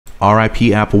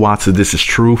R.I.P. Apple Watson, this is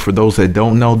true. For those that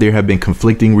don't know, there have been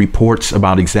conflicting reports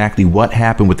about exactly what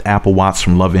happened with Apple Watts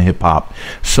from Love and Hip Hop.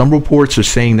 Some reports are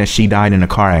saying that she died in a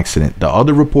car accident. The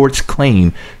other reports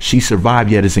claim she survived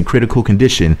yet is in critical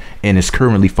condition and is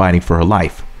currently fighting for her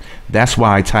life. That's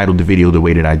why I titled the video the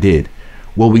way that I did.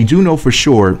 What we do know for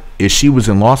sure is she was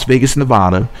in Las Vegas,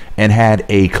 Nevada, and had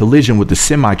a collision with a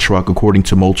semi-truck, according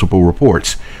to multiple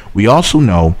reports. We also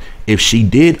know if she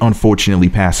did unfortunately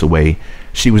pass away,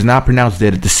 she was not pronounced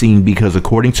dead at the scene because,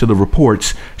 according to the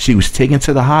reports, she was taken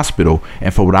to the hospital,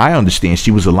 and for what I understand,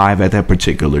 she was alive at that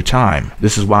particular time.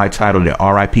 This is why I titled it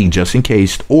RIP, just in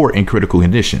case, or in critical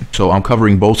condition. So I'm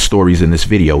covering both stories in this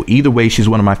video. Either way, she's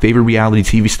one of my favorite reality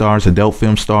TV stars, adult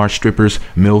film stars, strippers,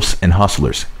 MILFs, and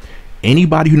hustlers.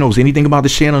 Anybody who knows anything about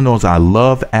this channel knows I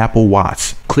love Apple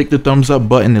Watts. Click the thumbs up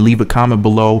button and leave a comment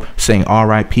below saying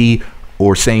RIP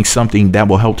or saying something that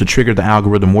will help to trigger the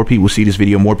algorithm. More people see this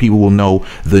video, more people will know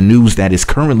the news that is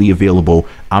currently available.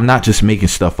 I'm not just making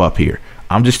stuff up here.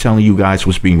 I'm just telling you guys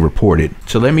what's being reported.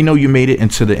 So let me know you made it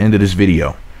into the end of this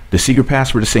video. The secret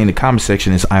password to say in the comment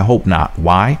section is I hope not.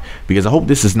 Why? Because I hope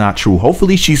this is not true.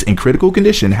 Hopefully she's in critical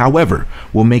condition. However,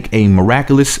 we'll make a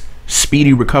miraculous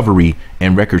speedy recovery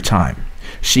in record time.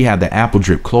 She had the Apple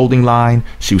Drip clothing line.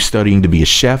 She was studying to be a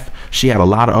chef. She had a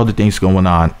lot of other things going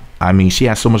on. I mean, she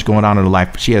has so much going on in her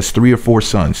life. She has 3 or 4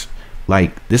 sons.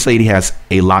 Like, this lady has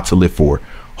a lot to live for.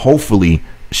 Hopefully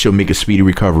she'll make a speedy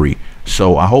recovery.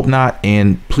 So I hope not,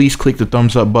 and please click the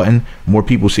thumbs up button. More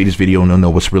people see this video and they'll know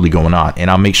what's really going on, and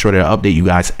I'll make sure that I update you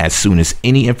guys as soon as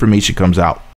any information comes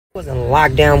out. Wasn't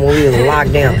locked down when we was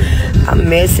locked down. I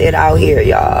miss it out here,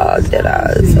 y'all.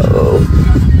 So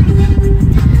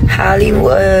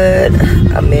Hollywood,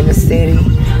 I'm in the city,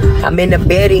 I'm in the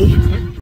Betty.